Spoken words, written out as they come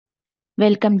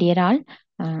Welcome, dear all.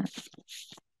 Uh,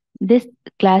 this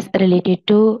class related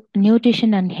to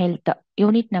nutrition and health,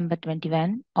 unit number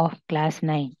 21 of class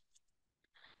 9.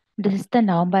 This is the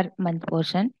November month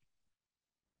portion.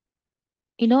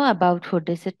 You know about food,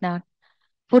 is it not?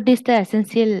 Food is the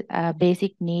essential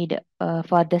basic need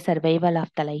for the survival of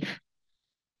the life.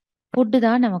 Food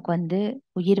தான் நமக்கு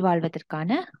உயிர் வாழ்வதற்கான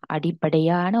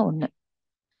அடிப்படையான ஒன்று.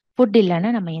 Food இல்லைன்னா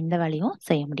நம்ம எந்த வேலையும்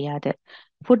செய்ய முடியாது.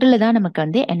 ஃபுட்டில் தான்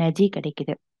நமக்கு எனர்ஜி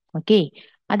கிடைக்குது. ஓகே,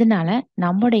 அதனால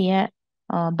நம்முடைய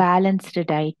பேலன்ஸ்டு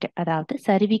டயட், அதாவது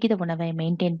சரிவிகித உணவை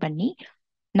மெயின்டைன் பண்ணி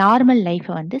நார்மல்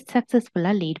லைஃப்பை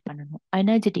சக்ஸஸ்ஃபுல்லாக லீட் பண்ணணும்,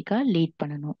 எனர்ஜெட்டிக்காக லீட்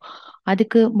பண்ணணும்.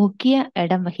 அதுக்கு முக்கிய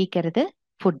இடம் வகிக்கிறது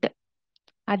ஃபுட்டு.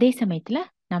 அதே சமயத்தில்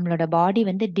நம்மளோட பாடி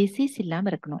டிசீஸ்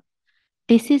இல்லாமல் இருக்கணும்.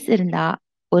 டிசீஸ் இருந்தால்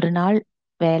ஒரு நாள்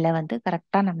வேலை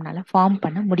கரெக்டாக நம்மளால ஃபார்ம்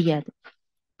பண்ண முடியாது.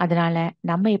 அதனால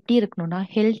நம்ம எப்படி இருக்கணும்னா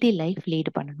ஹெல்த்தி லைஃப் லீட்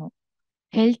பண்ணணும்.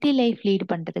 ஹெல்த்தி லைஃப் லீட்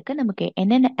பண்ணுறதுக்கு நமக்கு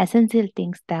என்னென்ன எசென்சியல்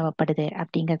திங்ஸ் தேவைப்படுது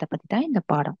அப்படிங்கிறத பற்றி தான் இந்த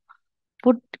பாடம்.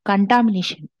 ஃபுட்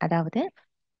கண்டாமினேஷன், அதாவது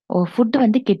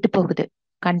ஃபுட்டு கெட்டு போகுது.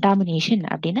 கண்டாமினேஷன்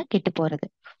அப்படின்னா கெட்டு போகிறது.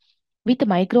 With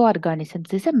micro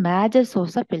organisms is a major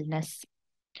source of illness.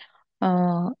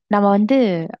 நம்ம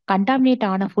கண்டாமினேட்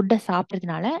ஆன ஃபுட்டை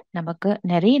சாப்பிட்றதுனால நமக்கு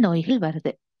நிறைய நோய்கள்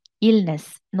வருது. இல்னஸ்,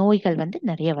 நோய்கள்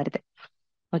நிறைய வருது.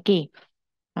 Okay,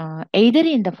 either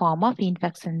in the form of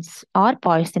infections R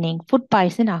poisoning. Food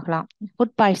poison ஆகலாம்.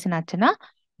 ஃபுட் பாய்சன் ஆச்சுன்னா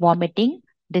வாமிட்டிங்,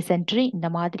 டிசென்ட்ரி, இந்த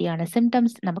மாதிரியான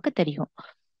சிம்டம்ஸ் நமக்கு தெரியும்.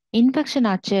 இன்ஃபெக்ஷன்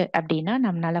ஆச்சு அப்படின்னா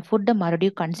நம்மளால ஃபுட்டை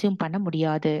மறுபடியும் கன்சியூம் பண்ண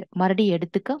முடியாது, மறுபடியும்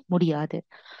எடுத்துக்க முடியாது.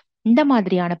 இந்த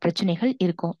மாதிரியான பிரச்சனைகள்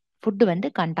இருக்கும்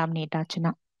ஃபுட்டு கண்டாமினேட்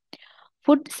ஆச்சுன்னா.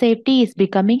 Food safety is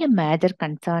becoming a major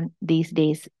concern these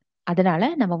days. அதனால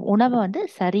நம்ம உணவை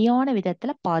சரியான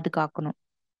விதத்துல பாதுகாக்கணும்.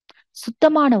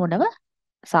 சுத்தமான உணவை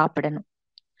சாப்பிடணும்.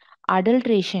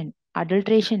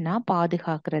 அடல்ட்ரேஷன்னா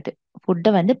பாதுகாக்கிறது.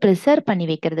 ஃபுட்டை ப்ரிசர்வ் பண்ணி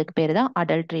வைக்கிறதுக்கு பேர் தான்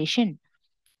adulteration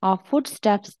of food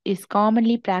stubs is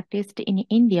commonly practised in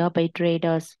India by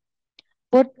traders.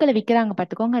 பொருட்களை விற்கிறாங்க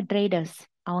பார்த்துக்கோங்க, ட்ரேடர்ஸ்.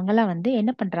 அவங்கெல்லாம்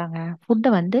என்ன பண்றாங்க,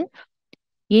 ஃபுட்டை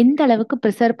எந்த அளவுக்கு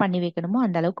ப்ரிசர்வ் பண்ணி வைக்கணுமோ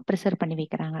அந்த அளவுக்கு ப்ரிசர்வ் பண்ணி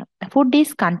வைக்கிறாங்க. Food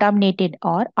is contaminated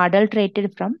R adulterated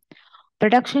from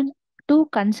production to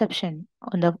consumption.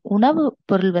 அந்த உணவு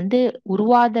பொருள்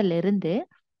உருவாதலிருந்து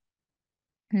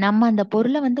நம்ம அந்த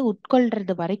பொருளை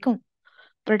உட்கொள்றது வரைக்கும்,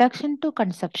 production to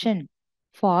consumption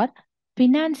for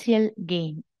financial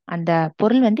gain. அந்த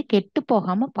பொருள் கெட்டு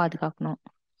போகாம பாதுகாக்கணும்.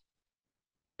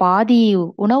 பாதி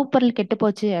உணவுப் பொருள் கெட்டு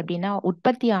போச்சு அப்படின்னா,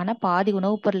 உற்பத்தியான பாதி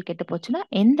உணவுப் பொருள் கெட்டு போச்சுன்னா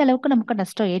எந்த அளவுக்கு நமக்கு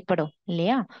நஷ்டம் ஏற்படும்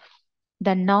இல்லையா?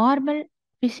 The normal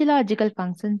physiological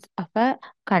functions of a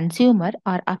consumer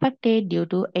are affected due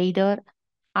to either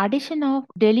addition of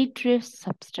deleterious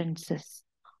substances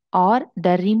or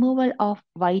the removal of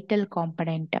vital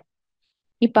component.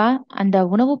 இப்ப அந்த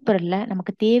உணவுப் பொருள்ல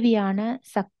நமக்கு தேவையான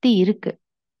சக்தி இருக்கு,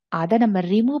 அதை நம்ம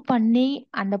ரிமூவ் பண்ணி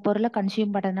அந்த பொருளை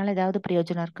கன்சியூம் பண்றதுனால ஏதாவது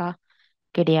பிரயோஜனம் இருக்கா?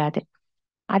 கிடையாது.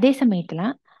 அதே சமயத்துல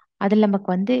அதுல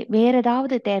நமக்கு வேற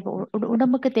ஏதாவது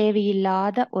உடம்புக்கு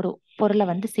தேவையில்லாத ஒரு பொருளை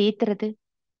சேர்த்துறது,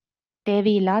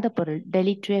 தேவையில்லாத பொருள்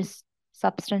டெலிட்ரியஸ்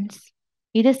சப்ஸ்டன்ஸ்,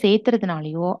 இதை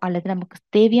சேர்த்துறதுனாலயோ அல்லது நமக்கு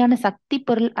தேவையான சக்தி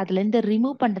பொருள் அதுல இருந்து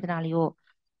ரிமூவ் பண்றதுனாலயோ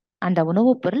அந்த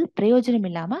உணவுப் பொருள் பிரயோஜனம்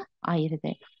இல்லாம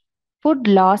ஆயிருது. Food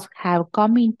laws have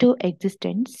come into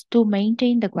existence to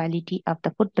maintain the quality of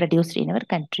the food produced in our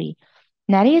country.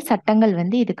 நிறைய சட்டங்கள்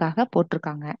இதுக்காக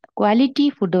போட்டிருக்காங்க. குவாலிட்டி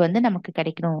ஃபுட்டு நமக்கு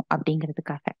கிடைக்கணும்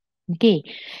அப்படிங்கிறதுக்காக. ஓகே,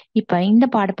 இப்ப இந்த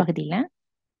பாடப்பகுதியில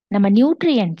நம்ம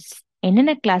நியூட்ரியன்ஸ்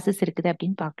என்னென்ன கிளாஸஸ் இருக்குது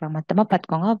அப்படின்னு பார்க்கலாம். மொத்தமா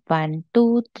பார்த்துக்கோங்க, 1 2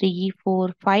 3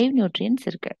 4 5 நியூட்ரியன்ஸ்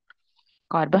இருக்கு.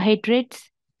 Carbohydrates,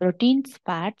 proteins,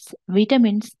 fats,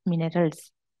 vitamins, minerals.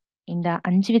 இந்த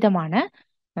 5 விதமான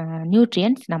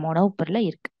நியூட்ரியன்ஸ் நம்ம உணவுப் பொருள்ல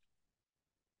இருக்கு.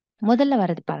 முதல்ல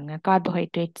வரது பாருங்க,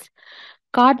 கார்போஹைட்ரேட்ஸ்.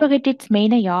 கார்போஹைட்ரேட்ஸ்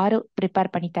மெயினா யாரு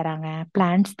ப்ரிப்பேர் பண்ணி தராங்க?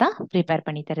 பிளான்ட்ஸ் தான் ப்ரிப்பேர்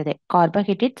பண்ணி தருது.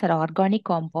 Carbohydrates R organic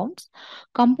compounds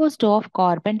composed of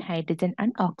carbon, hydrogen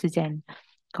and oxygen.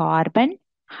 Carbon,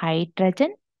 hydrogen,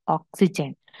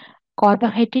 oxygen.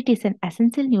 Carbohydrate is an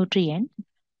essential nutrient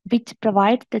which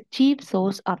provides the chief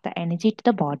source of the energy to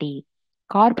the body.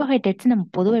 Carbohydrates நம்ம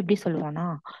பொதுவாக எப்படி சொல்லுவோம்னா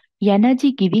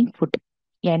energy giving food.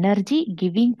 Energy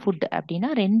giving food அப்படின்னா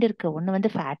ரெண்டு இருக்கு,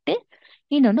 ஒன்று fat,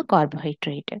 இன்னொன்று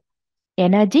carbohydrate.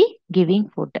 Energy giving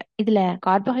food இதுல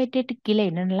கார்போஹைட்ரேட் கீழே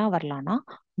என்னென்னலாம் வரலாம்னா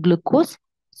glucose,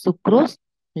 sucrose,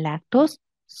 lactose,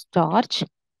 starch,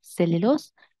 cellulose,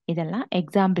 இதெல்லாம்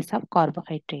examples of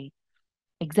carbohydrate.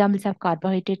 Examples of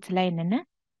carbohydrates எல்லாம் என்னென்ன?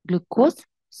 Glucose,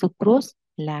 sucrose,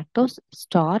 lactose,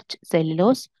 starch,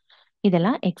 cellulose,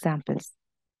 இதெல்லாம் எக்ஸாம்பிள்ஸ்.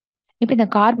 இப்போ இந்த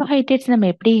கார்போஹைட்ரேட்ஸ் நம்ம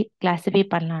எப்படி கிளாசிஃபை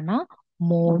பண்ணலாம்னா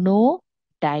மோனோ,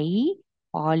 டை,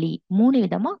 பாலி, 3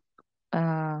 விதமா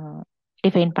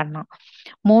டிஃபைன் பண்ணலாம்.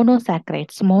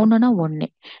 மோனோசாக்கரைட்ஸ், மோனோனா ஒன்று,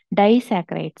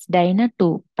 டைசாக்கரைட்ஸ், டைனா டூ,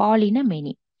 பாலினா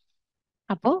மெனி.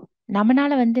 அப்போ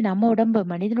நம்மனால நம்ம உடம்பு,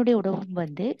 மனிதனுடைய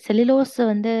உடம்பு செல்லுலோஸ்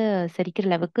செரிக்கிற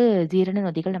அளவுக்கு ஜீரண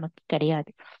நொதிகள் நமக்கு கிடையாது.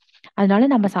 அதனால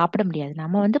நம்ம சாப்பிட முடியாது.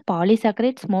 நம்ம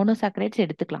பாலிசாக்கரைட்ஸ், மோனோசாக்கரைட்ஸ்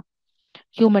எடுத்துக்கலாம்.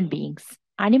 ஹியூமன் பீயிங்ஸ்,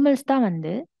 அனிமல்ஸ் தான்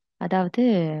அதாவது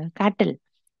கேட்டில்,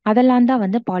 அதெல்லாம்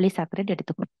தான் பாலிசாக்கரைட்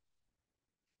எடுத்துக்கணும்.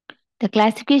 The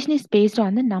classification is based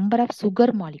on the number of sugar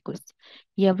molecules.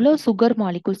 எவ்வளோ சுகர்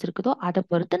மாலிகூல்ஸ் இருக்குதோ அதை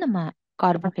பொறுத்து நம்ம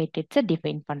கார்போஹைட்ரேட்ஸை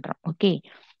டிஃபைன் பண்றோம். ஓகே,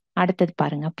 அடுத்தது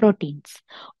பாருங்க, proteins.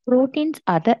 Proteins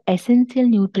R the essential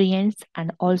nutrients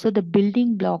and also the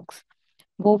building blocks.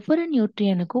 ஒவ்வொரு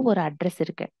நியூட்ரியனுக்கும் ஒரு அட்ரஸ்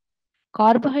இருக்கு.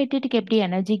 கார்போஹைட்ரேட்டுக்கு எப்படி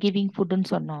எனர்ஜி கிவிங் ஃபுட்னு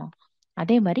சொன்னோம்,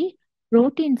 அதே மாதிரி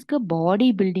ப்ரோட்டீன்ஸ்க்கு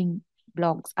பாடி பில்டிங்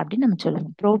பிளாக்ஸ் அப்படின்னு நம்ம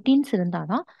சொல்லுவோம். ப்ரோட்டீன்ஸ்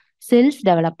இருந்தாதான் செல்ஸ்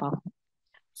டெவலப் ஆகும்.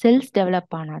 செல்ஸ்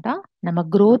டெவலப் ஆனாதான் நம்ம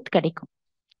growth கிடைக்கும்.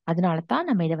 அதனால தான்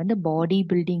நம்ம இதை பாடி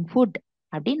பில்டிங் ஃபுட்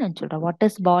அப்படின்னு நான் சொல்றோம். What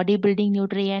is body building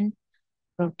நியூட்ரியன்?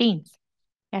 Proteins.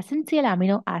 Essential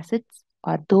amino acids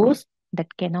are those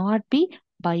that cannot be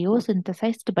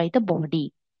biosynthesized by the body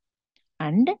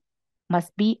and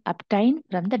must be obtained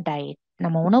from the diet.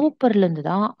 நம்ம உணவுப் பொருள் இருந்து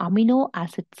தான் அமினோ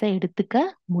ஆசிட்ஸை எடுத்துக்க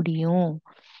முடியும்.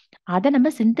 அதை நம்ம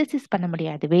சிந்தசிஸ் பண்ண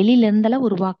முடியாது, வெளியில இருந்தெல்லாம்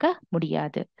உருவாக்க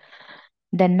முடியாது.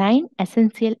 The 9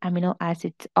 essential amino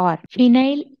acids are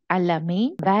phenylalanine,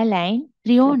 valine,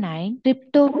 threonine,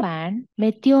 tryptophan,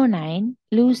 methionine,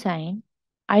 leucine,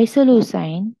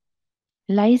 isoleucine,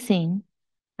 lysine,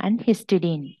 and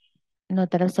histidine.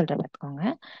 இன்னொரு தடவை சொல்ற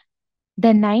பார்த்துக்கோங்க.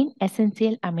 The 9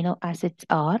 essential amino acids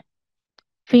are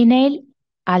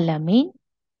phenylalanine,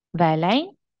 valine,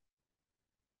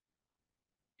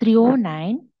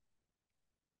 threonine,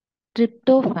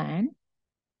 tryptophan,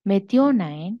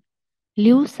 methionine,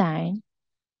 leucine,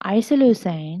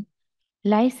 isoleucine,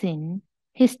 lysine,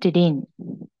 histidine.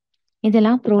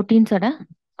 இதெல்லாம் புரோட்டீன்ஸோட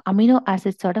அமினோ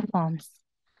ஆசிட்ஸோட ஃபார்ம்ஸ்.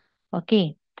 ஓகே,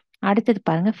 அடுத்தது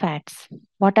பாருங்க, fats.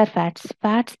 What are fats?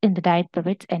 Fats in the diet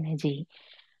provides energy.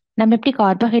 நம்ம எப்படி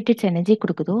carbohydrates energy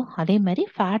கொடுக்குதோ அதே மாதிரி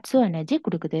ஃபேட்ஸும் எனர்ஜி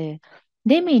கொடுக்குது.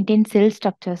 தே maintain sell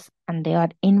structures and they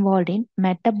are involve in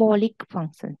metabolic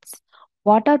functions.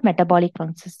 What are metabolic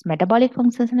functions? Metabolic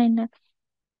ஃபங்க்ஷன்ஸ்னா என்ன?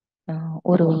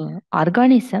 ஒரு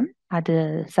organism அது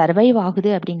சர்வைவ் ஆகுது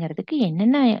அப்படிங்கிறதுக்கு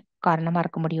என்னென்ன காரணமா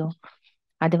இருக்க முடியும்?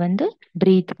 அது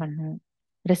பிரீத் பண்ணும்,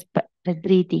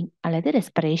 பிரீத்திங் அல்லது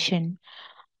ரெஸ்பிரேஷன்,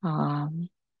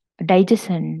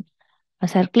 டைஜஷன்,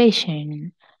 சர்க்குலேஷன்,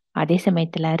 அதே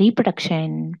சமயத்தில்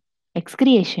ரீப்ரொடக்ஷன்,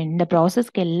 எக்ஸ்கிரியேஷன். இந்த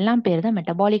ப்ராசஸ்க்கு எல்லாம் பேர் தான்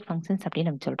மெட்டபாலிக் ஃபங்க்ஷன்ஸ்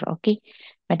அப்படின்னு நம்ம சொல்றோம். ஓகே,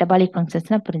 மெட்டபாலிக்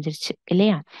ஃபங்க்ஷன்ஸ்னா புரிஞ்சிருச்சு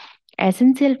இல்லையா?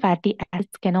 Essential fatty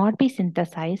acids cannot be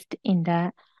synthesized in the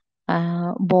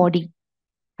body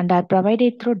and are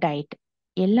provided through diet.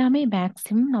 எல்லாமே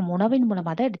மேக்சிமம் நம்ம உணவின்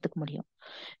மூலமாக தான் எடுத்துக்க முடியும்.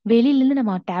 வெளியிலேருந்து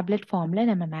நம்ம டேப்லெட் ஃபார்மில்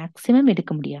நம்ம மேக்சிமம்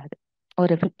எடுக்க முடியாது.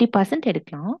 ஒரு 50%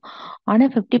 எடுக்கலாம்.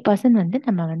 ஆனால் 50%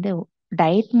 நம்ம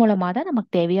டயட் மூலமாக தான்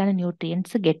நமக்கு தேவையான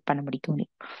நியூட்ரியன்ஸ் கெட் பண்ண முடியும்.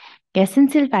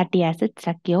 Essential fatty acids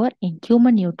அக்யூர் in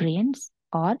human nutrients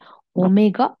R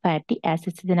omega fatty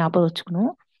acids. இது ஞாபகம்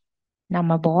வச்சுக்கணும்.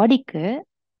 நம்ம பாடிக்கு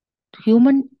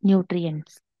ஹியூமன்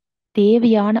நியூட்ரியன்ஸ்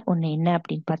தேவையான ஒன்று என்ன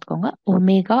அப்படின்னு பார்த்துக்கோங்க,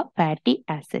 omega fatty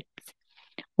acids.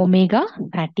 Omega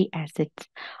fatty acids.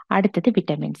 அடுத்தது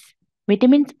vitamins.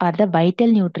 Vitamins R the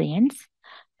vital nutrients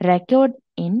required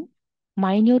in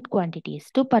minute quantities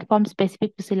to perform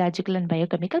specific physiological and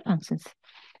biochemical functions.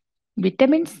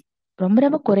 Vitamins ரொம்ப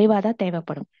ரொம்ப குறைவாக தான்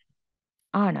தேவைப்படும்.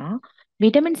 ஆனா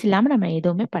விட்டமின்ஸ் இல்லாமல் நம்ம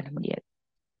எதுவுமே பண்ண முடியாது.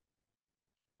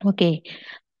 Okay,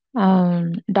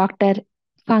 doctor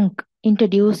Funk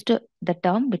introduced the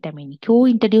term vitamin. Who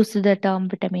introduced the term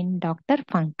vitamin? Dr.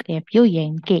 Funk,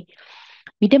 Funk.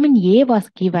 Vitamin A was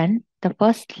given the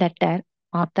first letter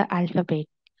of the alphabet.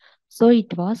 So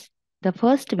it was the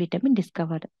first vitamin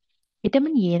discovered.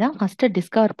 Vitamin A தான் first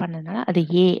discover பண்ணதுனால அது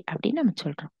ஏ அப்படின்னு நம்ம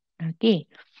சொல்றோம். Okay,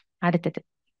 அடுத்தது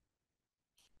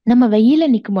நம்ம வெயில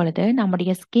நிற்கும் பொழுது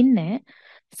நம்முடைய ஸ்கின்னு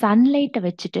சன்லைட்டை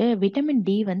வச்சுட்டு விட்டமின்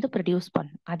டி ப்ரொடியூஸ்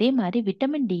பண்ணும். அதே மாதிரி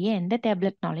விட்டமின் டியை எந்த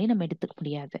டேப்லெட்னாலையும் நம்ம எடுத்துக்க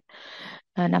முடியாது.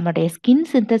 நம்மளுடைய ஸ்கின்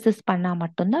சிந்தசிஸ் பண்ணா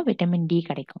மட்டும்தான் விட்டமின் டி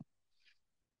கிடைக்கும்.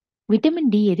 விட்டமின்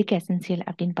டி எதுக்கு எசென்சியல்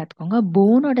அப்படின்னு பார்த்துக்கோங்க,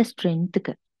 போனோட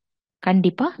ஸ்ட்ரென்த்துக்கு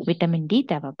கண்டிப்பா விட்டமின் டி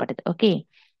தேவைப்படுது. Okay,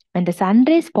 when the sun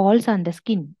rays falls on the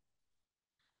skin,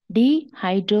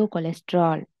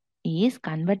 dehydrocholesterol is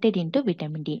converted into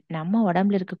vitamin D. நம்ம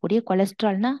உடம்புல இருக்கக்கூடிய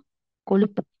கொலஸ்ட்ரால்னா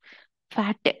கொழுப்பு,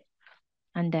 ஃபேட்டு.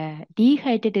 அந்த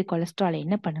டீஹைட்ரேட்டட் கொலஸ்ட்ரால்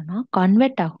என்ன பண்ணுன்னா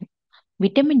கன்வெர்ட் ஆகும்,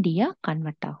 விட்டமின் டியா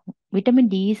கன்வெர்ட் ஆகும். Vitamin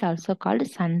D is also called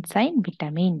sunshine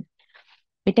vitamin.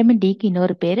 Vitamin டிக்கு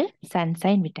இன்னொரு பேரு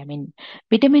sunshine vitamin.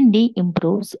 Vitamin D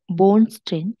improves bone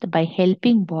strength by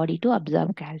helping body to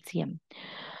observe calcium.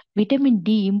 Vitamin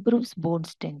D improves bone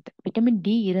strength. Vitamin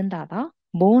D இருந்தாதான்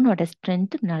போனோட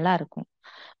strength நல்லா இருக்கும்.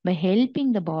 By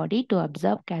helping the body to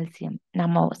observe calcium.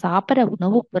 நம்ம சாப்பிட்ற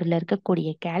உணவுப் பொருளில் இருக்கக்கூடிய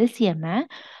கால்சியமை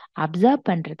அப்சர்வ்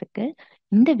பண்றதுக்கு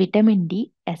இந்த விட்டமின் டி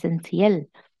எசென்சியல்.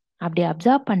 அப்படி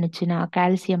அப்சர்வ் பண்ணுச்சுன்னா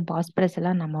கால்சியம் பாஸ்பரஸ்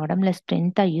எல்லாம் நம்ம உடம்புல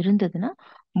ஸ்ட்ரென்த்தா இருந்ததுன்னா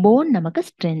போன் நமக்கு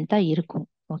ஸ்ட்ரென்த்தா இருக்கும்.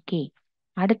 ஓகே,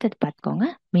 அடுத்தது பார்த்துக்கோங்க.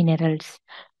 Minerals.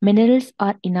 Minerals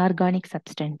R inorganic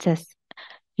substances.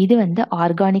 இது வந்து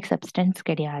ஆர்கானிக் சப்ஸ்டன்ஸ்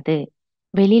கிடையாது,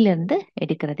 வெளியில இருந்து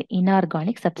எடுக்கிறது.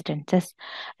 Inorganic substances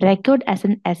record as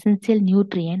an essential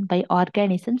nutrient by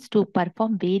organisms to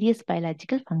perform various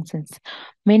biological functions.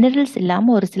 Minerals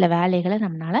இல்லாம ஒரு சில வேலைகளை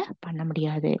நம்மளால பண்ண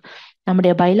முடியாது.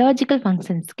 நம்முடைய பயாலஜிக்கல்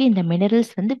ஃபங்க்ஷன்ஸ்க்கு இந்த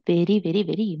மினரல்ஸ் வந்து very very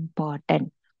very important.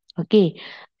 Okay,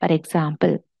 for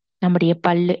example நம்முடைய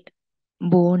பல்லு,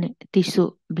 போனு, டிஷ்யூ,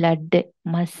 பிளட்டு,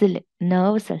 மசில்,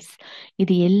 நர்வசஸ்,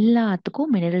 இது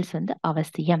எல்லாத்துக்கும் மினரல்ஸ் வந்து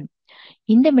அவசியம்.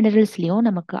 இந்த மினரல்ஸ்லயும்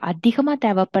நமக்கு அதிகமா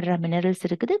தேவைப்படுற மினரல்ஸ்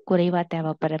இருக்குது, குறைவா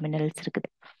தேவைப்படுற மினரல்ஸ் இருக்குது.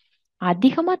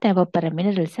 அதிகமா தேவைப்படுற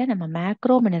மினரல்ஸை நம்ம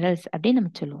மேக்ரோ மினரல்ஸ் அப்படின்னு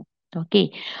நம்ம சொல்லுவோம். ஓகே,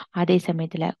 அதே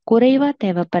சமயத்துல குறைவா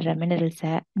தேவைப்படுற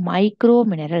மினரல்ஸை மைக்ரோ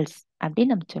மினரல்ஸ்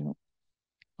அப்படின்னு நம்ம சொல்லுவோம்.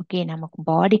 ஓகே, நமக்கு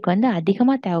பாடிக்கு வந்து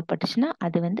அதிகமா தேவைப்பட்டுச்சுன்னா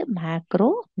அது வந்து macro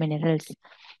minerals.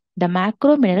 The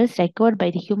macro minerals required by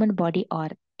the human body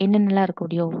or என்னென்னலாம் இருக்க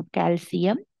முடியும்?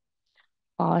 Calcium,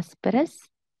 phosphorus,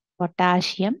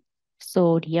 potassium,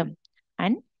 sodium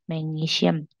and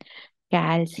magnesium.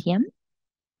 Calcium,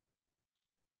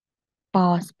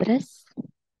 phosphorus,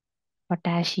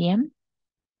 potassium,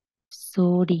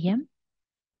 sodium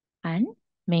and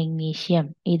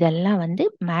magnesium, இதெல்லாம் வந்து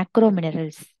மேக்ரோ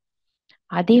மினரல்ஸ்.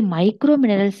 அதே மைக்ரோ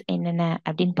மினரல்ஸ் என்னென்ன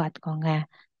அப்படின்னு பார்த்துக்கோங்க.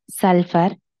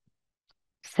 Sulphur,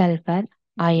 sulphur,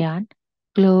 ion,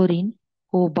 chlorine,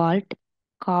 cobalt,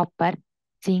 copper,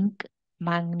 zinc,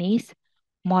 manganese,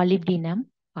 molybdenum,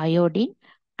 iodine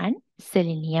and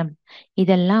selenium,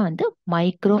 இதெல்லாம் வந்து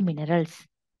micro minerals.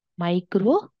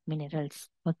 Micro minerals.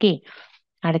 Okay,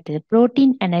 அடுத்தது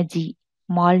protein energy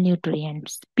mall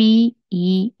nutrients.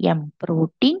 BEM,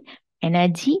 protein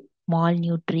energy mall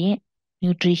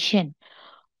nutrition.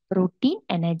 Protein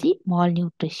energy mall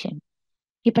nutrition.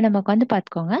 இப்போ நமக்கு வந்து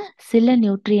பார்த்துக்கோங்க, சில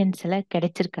நியூட்ரியன்ஸ் எல்லாம்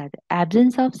கிடைச்சிருக்காது.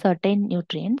 Absence of certain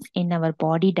nutrients in our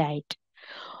body diet.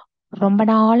 ரொம்ப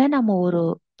நாளா நம்ம ஒரு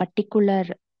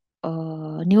பர்டிகுலர்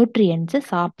நியூட்ரியன்ஸை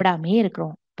சாப்பிடாமே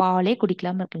இருக்கிறோம், பாலே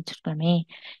குடிக்கலாம வச்சிருக்கோமே,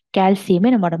 கால்சியமே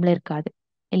நம்ம உடம்புல இருக்காது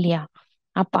இல்லையா?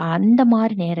 அப்ப அந்த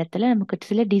மாதிரி நேரத்துல நமக்கு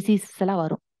சில டிசீசஸ் எல்லாம்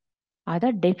வரும்.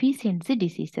 அதான் டெஃபிஷியன்சி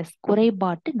டிசீசஸ்,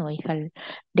 குறைபாட்டு நோய்கள்.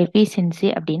 டெஃபிஷியன்சி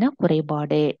அப்படின்னா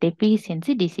குறைபாடு,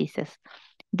 deficiency diseases.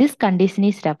 This condition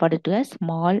is referred to us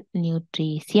small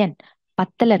nutrition.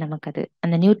 பத்தல நமக்கு அது,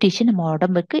 அந்த நியூட்ரிஷன் நம்ம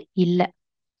உடம்புக்கு இல்லை.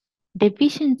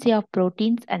 Deficiency of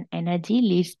proteins and energy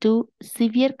leads to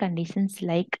severe conditions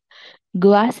like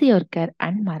குவாசியோர்கர்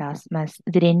and marasmus.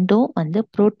 இது ரெண்டும் வந்து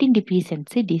புரோட்டீன்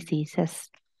டிஃபிஷியன்சி டிசீசஸ்.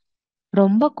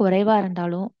 ரொம்ப குறைவா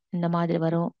இருந்தாலும் இந்த மாதிரி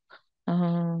வரும்.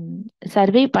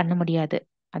 சர்வே பண்ண முடியாது.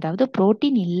 அதாவது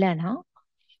புரோட்டீன் இல்லைன்னா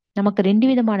நமக்கு ரெண்டு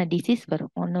விதமான டிசீஸ்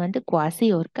வரும். ஒன்று வந்து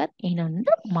குவாசியோர்கர், இன்னொன்று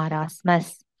வந்து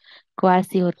மராஸ்மஸ்.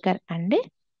 குவாசியோர்கர் and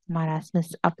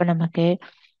marasmus. அப்போ நமக்கு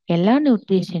எல்லா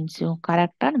நியூட்ரிஷன்ஸையும்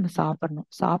கரெக்டாக நம்ம சாப்பிடணும்.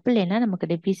 சாப்பிடலைன்னா நமக்கு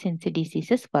டெஃபிஷியன்சி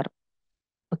டிசீசஸ் வரும்.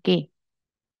 ஓகே,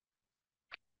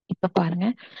 இப்போ பாருங்க,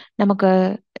 நமக்கு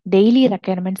டெய்லி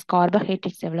ரெக்குயர்மெண்ட்ஸ்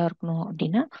கார்போஹைட்ரேட்ஸ் எவ்வளோ இருக்கணும்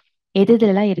அப்படின்னா,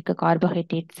 எதுலாம் இருக்கு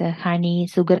கார்போஹைட்ரேட்ஸ்? ஹனி,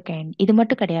 சுகர் கேன், இது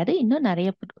மட்டும் கிடையாது, இன்னும்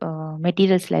நிறைய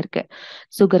மெட்டீரியல்ஸ்ல இருக்கு.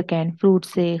 Sugar cane,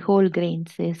 fruits, whole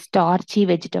grains, starchy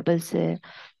vegetables,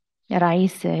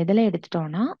 rice, இதெல்லாம்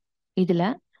எடுத்துட்டோம்னா இதுல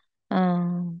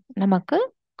நமக்கு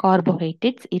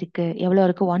கார்போஹைட்ரேட்ஸ் இருக்கு. எவ்வளோ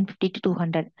இருக்கு? 150 to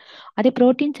 200. அதே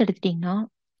ப்ரோட்டீன்ஸ் எடுத்துட்டீங்கன்னா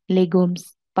லெகும்ஸ்,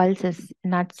 pulses,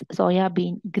 nuts,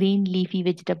 soybean, green leafy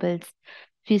vegetables,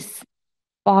 fish,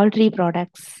 poultry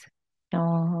products,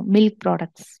 milk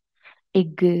products,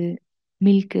 egg,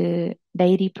 milk,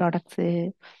 diary products,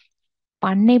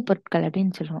 பண்ணை பொருட்கள்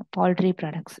அப்படின்னு சொல்லுவோம், பால்ட்ரி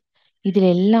ப்ராடக்ட்ஸ்.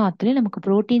 இதுல எல்லாத்துலயும் நமக்கு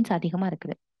ப்ரோட்டீன்ஸ் அதிகமா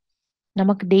இருக்குது.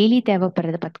 நமக்கு டெய்லி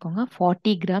தேவைப்படுறது பார்த்துக்கோங்க,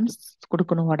 40 கிராம்ஸ்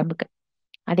கொடுக்கணும் உடம்புக்கு.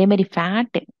 அதே மாதிரி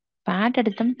ஃபேட்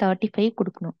எடுத்தோம் 35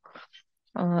 கொடுக்கணும்.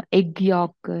 எக்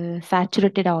யாக்கு,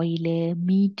 சேச்சுரேட்டட் ஆயிலு,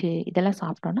 மீட்டு, இதெல்லாம்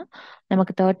சாப்பிட்டோம்னா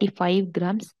நமக்கு 35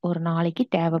 கிராம்ஸ் ஒரு நாளைக்கு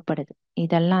தேவைப்படுது.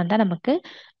 இதெல்லாம் தான் நமக்கு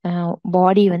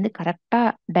பாடி வந்து கரெக்டா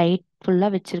டயட் ஃபுல்லா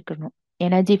வச்சிருக்கணும்,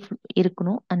 எனர்ஜி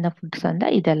இருக்கணும். அந்த ஃபுட்ஸ் வந்து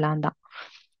இதெல்லாம் தான்.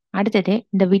 அடுத்தது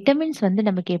இந்த விட்டமின்ஸ் வந்து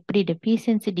நமக்கு எப்படி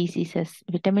டெஃபிஷியன்சி டிசீசஸ்,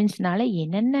 விட்டமின்ஸ்னால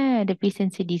என்னென்ன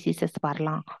டெஃபிஷியன்சி டிசீசஸ்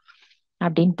வரலாம்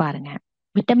அப்படின்னு பாருங்க.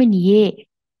 விட்டமின் ஏ,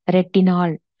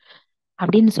 ரெட்டினால்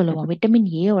அப்படின்னு சொல்லுவோம். விட்டமின்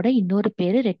ஏயோட இன்னொரு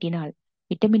பேரு ரெட்டினால்.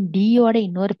 விட்டமின் டியோட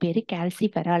இன்னொரு பேரு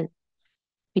கால்சிஃபெரால்.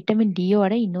 விட்டமின்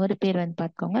டியோட இன்னொரு பேர் வந்து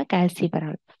பார்த்துக்கோங்க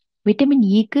கால்சிஃபெரால். விட்டமின்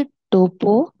இக்கு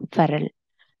டோப்போஃபெரல்.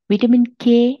 Vitamin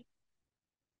K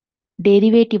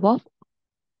derivative of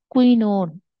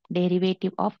quinone.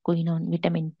 Derivative of quinone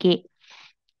vitamin K.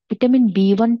 Vitamin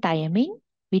B one thiamine.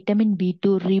 Vitamin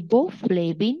P two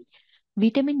 riboflavin.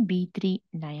 Vitamin B3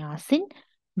 niacin.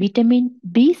 Vitamin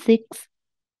பி6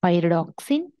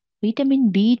 pyridoxine. Vitamin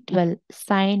பி12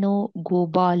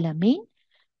 சைனோகோபாலமின்.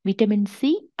 Vitamin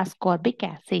C ascorbic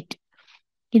acid.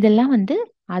 இதெல்லாம் வந்து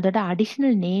அதோட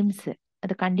அடிஷனல் நேம்ஸ்.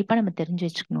 அது கண்டிப்பா நம்ம தெரிஞ்சு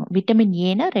வச்சுக்கணும். விட்டமின்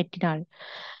ஏனா ரெட்டினால்.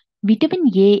 விட்டமின்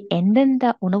ஏ எந்தெந்த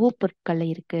உணவுப் பொருட்கள்ல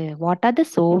இருக்கு, வாட் ஆர் த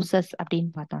சோர்சஸ்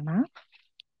அப்படின்னு பார்த்தோம்னா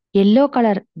எல்லோ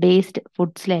கலர் பேஸ்டு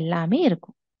ஃபுட்ஸ்ல எல்லாமே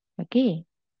இருக்கும். Okay.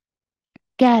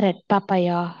 Carrot,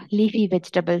 papaya, leafy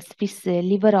vegetables, fish,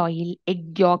 liver oil,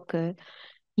 egg யாக்கு,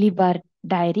 liver,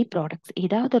 diary products,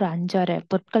 ஏதாவது ஒரு 5-6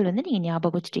 பொருட்கள் வந்து நீங்க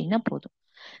ஞாபகம் வச்சுட்டீங்கன்னா போதும்.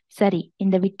 சரி,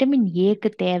 இந்த விட்டமின் ஏக்கு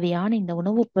தேவையான இந்த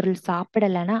உணவுப் பொருள்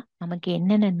சாப்பிடலைன்னா நமக்கு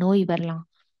என்னென்ன நோய் வரலாம்?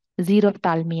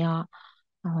 ஜீரோப்தால்மியா,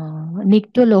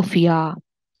 நிக்டோலோஃபியா,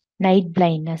 நைட்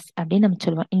பிளைண்ட்னஸ் அப்படின்னு நம்ம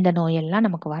சொல்லுவோம். இந்த நோயெல்லாம்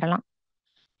நமக்கு வரலாம்.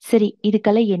 சரி,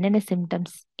 இதுக்கெல்லாம் என்னென்ன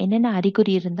சிம்டம்ஸ், என்னென்ன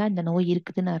அறிகுறி இருந்தா இந்த நோய்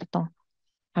இருக்குதுன்னு அர்த்தம்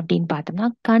அப்படின்னு பார்த்தோம்னா,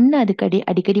 கண்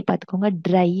அடிக்கடி பார்த்துக்கோங்க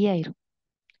ட்ரை ஆயிரும்.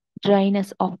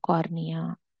 Dryness of cornea.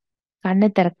 கண்ணை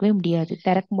திறக்கவே முடியாது.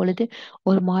 திறக்கும் பொழுது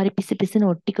ஒரு மாதிரி பிசு பிசுன்னு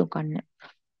ஒட்டிக்கும் கண்ணு.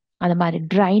 அந்த மாதிரி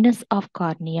dryness of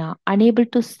cornea. Unable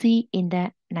to see in the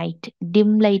night.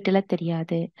 Dim லைட்ல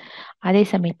தெரியாது. அதே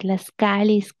சமயத்துல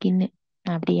ஸ்கேலி ஸ்கின்.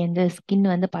 அப்படி அந்த ஸ்கின்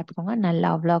வந்து பார்த்துக்கோங்க நல்லா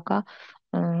அவ்வளோக்கா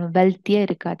வெல்த்தியா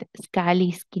இருக்காது. Scaly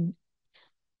skin.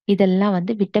 இதெல்லாம்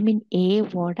வந்து விட்டமின்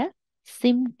ஏவோட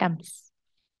சிம்டம்ஸ்.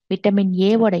 விட்டமின்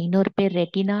ஏவோட இன்னொரு பேர்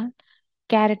retina.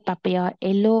 Carrot, papaya,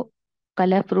 yellow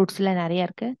colour ஃப்ரூட்ஸ்ல நிறைய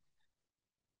இருக்கு.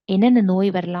 என்னென்ன நோய்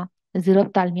வரலாம்?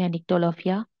 ஜீரோப்தால்மியா,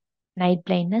 நிக்டோலோஃபியா, night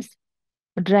blindness,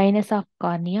 dryness of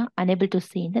cornea, unable to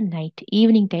see in the night.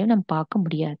 Evening time நம்ம பார்க்க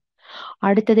முடியாது.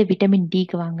 அடுத்தது விட்டமின்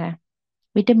டிக்கு வாங்க.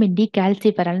 விட்டமின் டி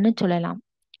கால்சிஃபெரால்னு சொல்லலாம்.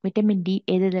 விட்டமின் டி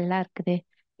எது எதெல்லாம் இருக்குது?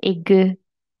 Egg,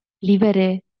 liver,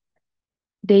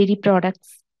 dairy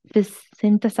products, fish,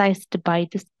 synthesised by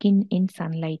the skin in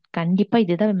sunlight. கண்டிப்பா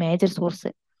இதுதான் மேஜர் சோர்ஸ்.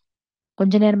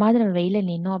 கொஞ்ச நேரமாவது நம்ம வெயில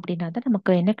நின்னோம் அப்படின்னா தான்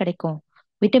நமக்கு என்ன கிடைக்கும்?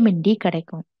 விட்டமின் டி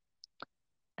கிடைக்கும்.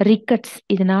 ரிக்கட்ஸ்,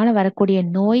 இதனால வரக்கூடிய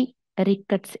நோய்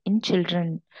ரிக்கட்ஸ் இன்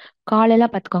சில்ட்ரன்.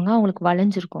 காலெல்லாம் பார்த்துக்கோங்க அவங்களுக்கு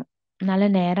வளைஞ்சிருக்கும். நல்ல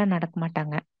நேரா நடக்க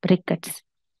மாட்டாங்க. ரிக்கட்ஸ்.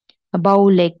 பவு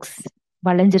லெக்ஸ்,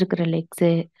 வளைஞ்சிருக்கிற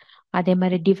லெக்ஸு. அதே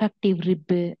மாதிரி டிஃபெக்டிவ்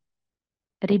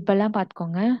ரிப்பெல்லாம்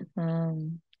பார்த்துக்கோங்க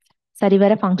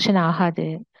சரிவர ஃபங்க்ஷன் ஆகாது.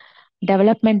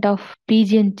 டெவலப்மெண்ட் ஆஃப்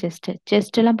பீஜியன்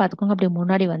செஸ்ட் எல்லாம் பார்த்துக்கோங்க அப்படியே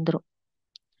முன்னாடி வந்துடும்.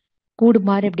 கூடு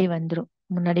மாதிரி அப்படியே வந்துடும்.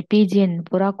 முன்னாடி பீஜியன்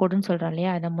புறா கூடுன்னு சொல்றோம்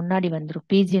இல்லையா, அதை முன்னாடி வந்துடும்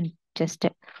பீஜியன் செஸ்ட்.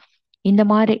 இந்த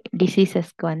மாதிரி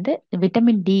டிசீசஸ்க்கு வந்து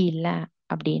விட்டமின் டி இல்லை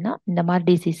அப்படின்னா இந்த மாதிரி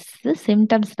டிசீஸ்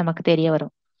சிம்டம்ஸ் நமக்கு தெரிய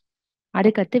வரும்.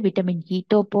 அடுக்கடுத்து விட்டமின் இ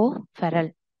டோப்போஃபெரல்.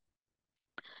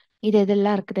 இது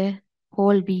எதெல்லாம் இருக்குது?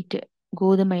 ஹோல் வீட்,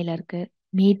 கோதுமையில இருக்கு,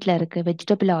 மீட்ல இருக்கு,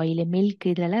 வெஜிடபிள் ஆயில், மில்க்,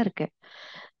 இதுலலாம் இருக்கு.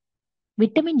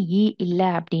 விட்டமின் இ இல்லை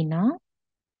அப்படின்னா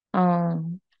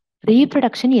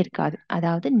ரீப்ரொடக்ஷன் இருக்காது.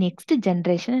 அதாவது நெக்ஸ்ட்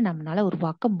ஜென்ரேஷனை நம்மளால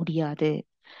உருவாக்க முடியாது.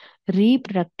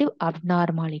 ரீப்ரொடக்டிவ்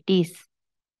அப்நார்மாலிட்டிஸ்,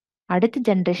 அடுத்த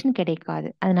ஜென்ரேஷன் கிடைக்காது.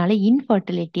 அதனால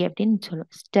இன்ஃபர்டிலிட்டி அப்படின்னு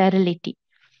சொல்லுவோம்.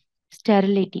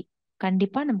 ஸ்டெரிலிட்டி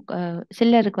கண்டிப்பா நமக்கு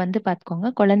சிலருக்கு வந்து பார்த்துக்கோங்க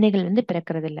குழந்தைகள் வந்து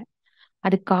பிறக்கிறது இல்லை.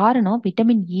 அது காரணம்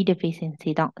விட்டமின் இ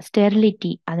டெஃபிஷியன்சி தான்,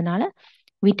 ஸ்டெரிலிட்டி. அதனால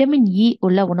விட்டமின் இ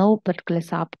உள்ள உணவுப் பொருட்களை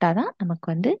சாப்பிட்டாதான் நமக்கு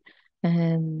வந்து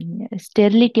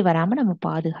ஸ்டெரிலிட்டி வராம நம்ம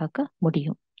பாதுகாக்க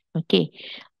முடியும். ஓகே.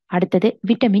 அடுத்தது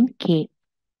vitamin K,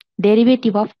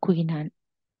 derivative of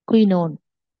quinone.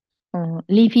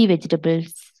 Leafy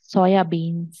vegetables,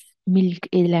 soybeans, milk,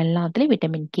 இதுல எல்லாத்துலயும்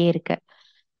விட்டமின் கே இருக்கு.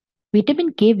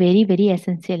 Vitamin K very very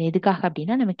essential. எதுக்காக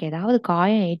அப்படின்னா நமக்கு ஏதாவது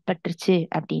காயம் ஏற்பட்டுருச்சு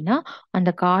அப்படின்னா அந்த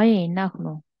காயம் என்ன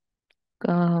ஆகணும்?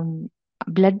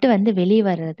 பிளட் வந்து வெளியே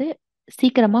வர்றது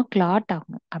சீக்கிரமா கிளாட்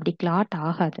ஆகணும். அப்படி கிளாட்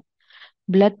ஆகாது.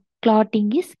 Blood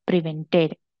clotting is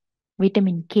prevented.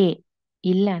 Vitamin K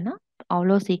இல்லைன்னா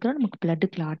அவ்வளோ சீக்கிரம் நமக்கு பிளட்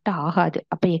கிளாட் ஆகாது.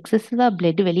 அப்போ எக்ஸசிவா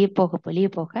பிளட் வெளியே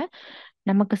போக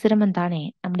நமக்கு சிரமம் தானே.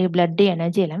 நம்முடைய பிளட்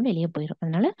எனர்ஜி எல்லாம் வெளியே போயிடும்.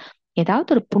 அதனால ஏதாவது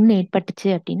ஒரு புண்ணு ஏற்பட்டுச்சு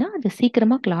அப்படின்னா அது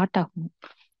சீக்கிரமா கிளாட் ஆகணும்.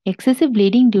 Excessive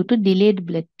bleeding due to delayed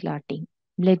blood clotting.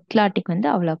 Blood clotting வந்து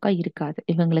அவ்வளோக்கா இருக்காது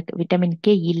இவங்களுக்கு விட்டமின்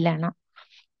கே இல்லைன்னா.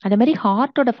 அதே மாதிரி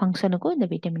ஹார்ட்டோட ஃபங்க்ஷனுக்கும் இந்த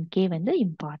விட்டமின் கே வந்து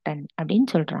இம்பார்ட்டன்ட் அப்படின்னு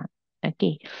சொல்றாங்க.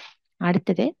 ஓகே.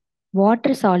 அடுத்தது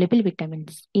வாட்டர் சாலிபிள்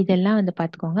விட்டமின்ஸ். இதெல்லாம் வந்து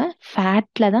பார்த்துக்கோங்க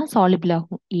ஃபேட்ல தான் சாலிபிள்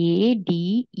ஆகும்.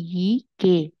 ADEK,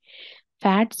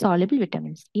 fat soluble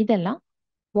vitamins. இதெல்லாம்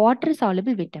வாட்டர்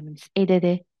சாலிபிள் விட்டமின்ஸ்.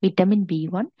 எது? Vitamin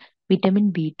B one,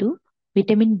 vitamin P two,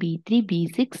 vitamin B3,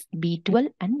 B6, B12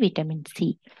 and vitamin C.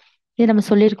 இது நம்ம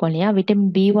சொல்லியிருக்கோம் இல்லையா?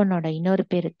 விட்டமின் B1ஓட இன்னொரு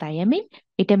பேர் thiamine,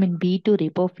 vitamin B2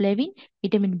 riboflavin,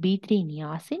 vitamin B3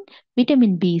 niacin,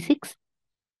 vitamin B6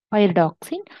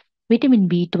 pyridoxine, vitamin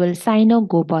B12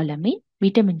 சைனோகோபாலமின்,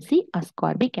 vitamin C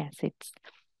ascorbic acids.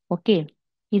 Okay,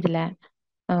 இதுல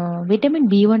vitamin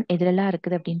B1 எதுலலாம்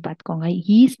இருக்குது அப்படின்னு பார்த்துக்கோங்க.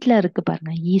 ஈஸ்ட்ல இருக்கு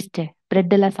பாருங்க. ஈஸ்ட்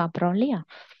பிரெட் எல்லாம் சாப்பிட்றோம் இல்லையா?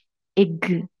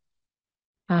 எக்கு,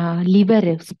 லிவர்,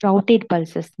 ஸ்ப்ரவுட்டட்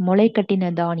பல்சஸ், முளை கட்டின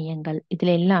தானியங்கள்,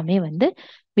 இதுல எல்லாமே வந்து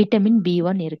விட்டமின்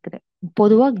B1 இருக்குது.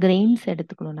 பொதுவா கிரெயின்ஸ்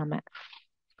எடுத்துக்கணும் நம்ம.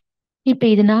 இப்ப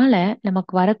இதனால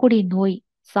நமக்கு வரக்கூடிய நோய்,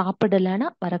 சாப்பிடலன்னா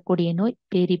வரக்கூடிய நோய்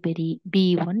பெரி பெரி,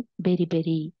 B1 peri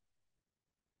peri.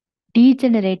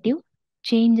 Degenerative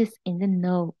changes in the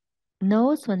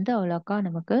nerves வந்து அவ்வளோக்கா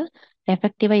நமக்கு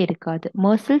எஃபெக்டிவா இருக்காது.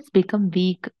 மசில்ஸ் பிகம்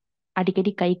வீக்,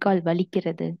 அடிக்கடி கை கால்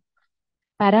வலிக்கிறது.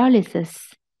 பராலிசிஸ்,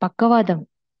 பக்கவாதம்.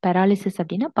 பராலிசிஸ்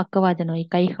அப்படின்னா பக்கவாத நோய்,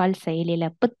 கை கால்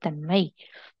செயலிழப்புத்தன்மை.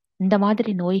 இந்த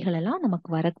மாதிரி நோய்கள் எல்லாம் நமக்கு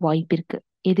வர வாய்ப்பு இருக்கு.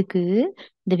 எதுக்கு?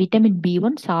 இந்த விட்டமின்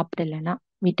B1 சாப்பிடலன்னா.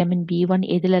 விட்டமின் B1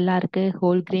 எதுலெல்லாம் இருக்கு?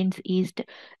 Whole grains, east,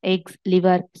 X,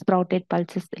 liver, sprouted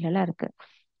pulses இதெல்லாம் இருக்கு.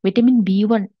 விட்டமின்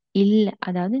B1 இல்ல,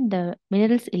 அதாவது இந்த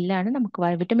மினரல்ஸ் இல்லைன்னா நமக்கு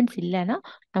விட்டமின்ஸ் இல்லைன்னா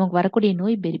நமக்கு வரக்கூடிய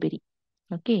நோய் பெரி.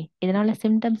 ஓகே, இதனால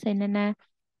சிம்டம்ஸ் என்னென்ன?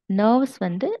 நர்வ்ஸ்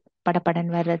வந்து படபடன்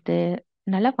வர்றது,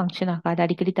 நல்லா ஃபங்க்ஷன் ஆகாது,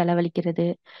 அடிக்கடி தலைவலிக்கிறது,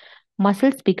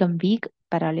 மசில்ஸ் பிகம் வீக்,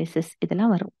 பராலிசிஸ்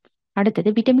இதெல்லாம் வரும். அடுத்தது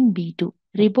vitamin B2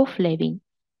 riboflavin,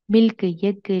 milk,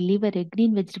 egg, liver,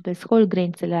 green vegetables, whole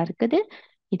grains எல்லாம் இருக்குது.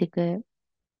 இதுக்கு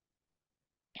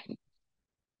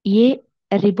ஏ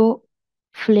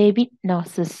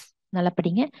ரிபோஃப்ளேவினாசிஸ், நல்லா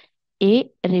படிங்க, ஏ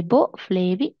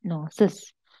ரிபோஃப்ளேவினாசிஸ்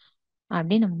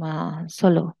அப்படின்னு நம்ம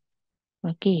சொல்லுவோம்.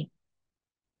 ஓகே,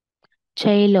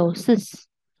 சைலோசிஸ்,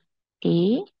 ஏ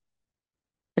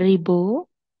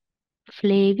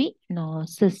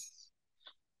ரிபோஃப்ளேவினாசிஸ்,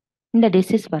 இந்த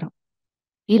டிசீஸ் வரும்.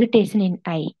 இரிட்டேஷன் இன்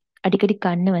ஐ, அடிக்கடி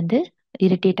கண்ணு வந்து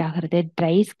இரிட்டேட் ஆகிறது,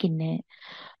 ட்ரை ஸ்கின்னு,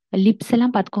 லிப்ஸ்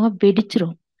எல்லாம் பார்த்துக்கோங்க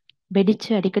வெடிச்சிரும், வெடிச்சு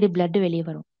அடிக்கடி பிளட் வெளியே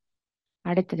வரும்.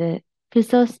 அடுத்தது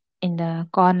ஃபிசர்ஸ் இன் த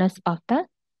கார்னர்ஸ் ஆஃப் த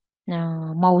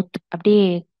மவுத், அப்படியே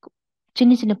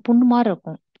சின்ன சின்ன புண்ணு மாதிரி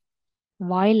இருக்கும்,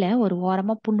 வாயில ஒரு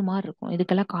ஓரமா புண்ணு மாதிரி இருக்கும்.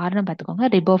 இதுக்கெல்லாம் காரணம் பார்த்துக்கோங்க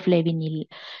ரிபோஃப்ளேவின்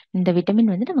இந்த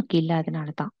விட்டமின் வந்து நமக்கு இல்லாதனால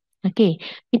தான். ஓகே,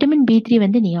 விட்டமின் B3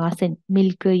 வந்து niacin,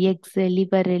 milk, X,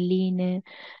 liver, Lean,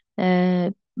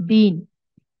 been,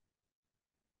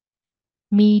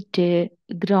 மீட்டு,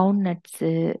 கிரவுண்ட்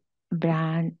நட்ஸு,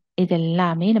 பிரான்,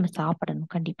 இதெல்லாமே நம்ம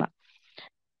சாப்பிடணும் கண்டிப்பா.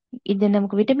 இது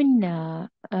நமக்கு விட்டமின்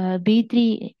B3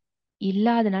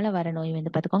 இல்லாதனால வர நோய்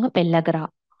வந்து பார்த்துக்கோங்க பெல்லகரா.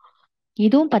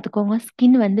 இதுவும் பார்த்துக்கோங்க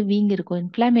ஸ்கின் வந்து வீங்கி இருக்கும்,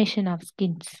 inflammation of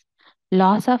skins,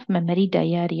 loss of memory,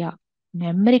 diarrhoea,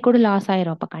 memory கூட லாஸ்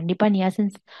ஆயிரும். அப்போ கண்டிப்பா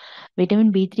நியாசின்ஸ்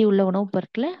விட்டமின் B3 உள்ள உணவுப்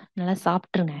பொருட்களை நல்லா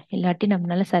சாப்பிட்ருங்க, இல்லாட்டி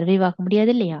நம்மளால சர்வைவ் ஆக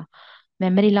முடியாது இல்லையா?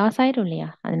 மெமரி லாஸ் ஆயிரும் இல்லையா?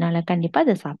 அதனால கண்டிப்பா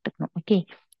அதை சாப்பிட்டுக்கணும். ஓகே,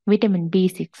 விட்டமின்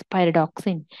B6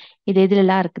 பைரடாக்சின், இது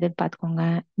எதுலலாம் இருக்குதுன்னு பார்த்துக்கோங்க.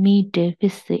 மீட்டு,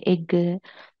 fish, egg,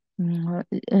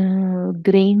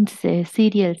 grains,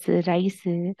 cereals,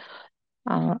 rice.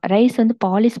 Rice வந்து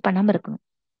பாலிஷ் பண்ணாம இருக்கணும்,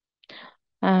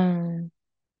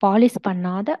 பாலிஷ்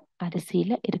பண்ணாத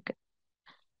அரிசியில இருக்கு.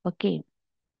 ஓகே,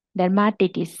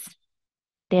 டெர்மாட்டிட்டிஸ்,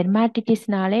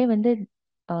 டெர்மாட்டிட்டிஸ்னாலே வந்து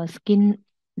ஸ்கின்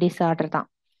டிஸார்டர் தான்.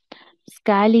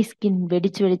 ஸ்கேலி ஸ்கின்,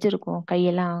 வெடிச்சு வெடிச்சு இருக்கும்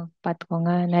கையெல்லாம்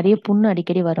பார்த்துக்கோங்க, நிறைய புண்ணு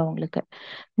அடிக்கடி வரும் உங்களுக்கு.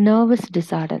 நர்வஸ்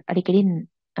டிஸார்டர், அடிக்கடி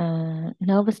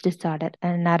நர்வஸ் டிஸார்டர்,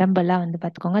 நரம்பெல்லாம் வந்து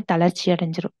பார்த்துக்கோங்க தளர்ச்சி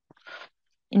அடைஞ்சிரும்.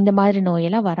 இந்த மாதிரி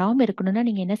நோயெல்லாம் வராமல் இருக்கணும்னா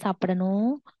நீங்க என்ன சாப்பிடணும்?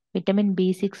 விட்டமின்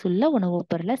B6 உள்ள உணவுப்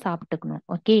பொருளை சாப்பிட்டுக்கணும்.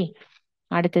 ஓகே,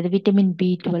 அடுத்தது vitamin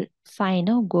B12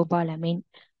 cyano கோபாலமின்,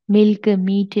 milk,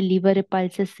 meet, liver,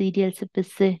 pulses, serials,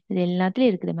 பிஸ், இது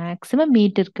எல்லாத்துலயும் இருக்குது. மேக்சிமம்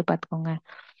மீட் இருக்கு பார்த்துக்கோங்க.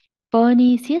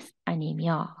 பர்னீசியஸ்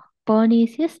anaemia,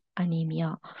 பர்னீசியஸ் anaemia,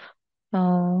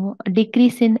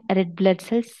 decrease in red blood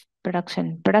cells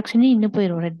production இன்னும்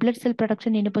போயிடும். ரெட் பிளட் செல்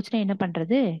ப்ரொடக்ஷன் இன்னும் போச்சுன்னா என்ன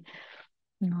பண்றது?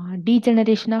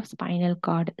 Degeneration of spinal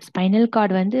cord, spinal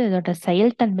cord வந்து அதோட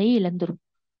செயல்தன்மையை இழந்துரும்.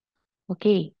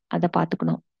 ஓகே, அதை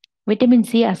பார்த்துக்கணும். Vitamin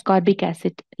C ascorbic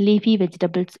acid, leafy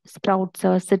vegetables, sprouts,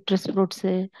 citrus fruits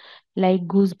like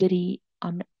gooseberry.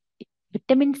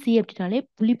 Vitamin C அப்படின்னாலே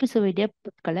புளிப்பு சுவையுடைய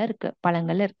பொருட்கள்லாம் இருக்கு,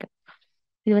 பழங்கள்ல இருக்கு.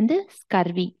 இது வந்து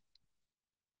ஸ்கர்வி,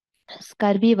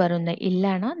 ஸ்கர்வி வரும்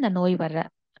இல்லைன்னா இந்த நோய் வர்ற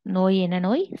நோய் என்ன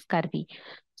நோய்? Scurvy.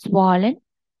 Swollen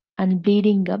and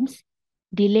bleeding gums,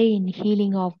 delay in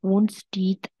healing of wounds,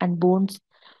 teeth and bones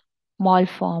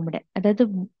மால்ஃபார்ம்டு, அதாவது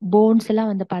போன்ஸ் எல்லாம்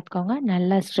வந்து பார்த்துக்கோங்க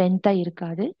நல்லா ஸ்ட்ரென்த்தா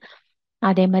இருக்காது.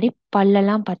 அதே மாதிரி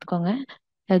பல்லெல்லாம் பார்த்துக்கோங்க,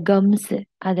 கம்ஸ்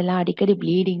அதெல்லாம் அடிக்கடி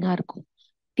ப்ளீடிங்கா இருக்கும்,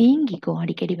 வீங்கிக்கும்,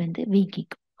 அடிக்கடி வந்து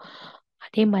வீங்கிக்கும்.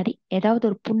 அதே மாதிரி ஏதாவது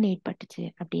ஒரு புண் ஏற்பட்டுச்சு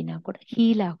அப்படின்னா கூட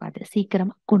ஹீல் ஆகாது,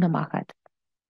 சீக்கிரமா குணமாகாது.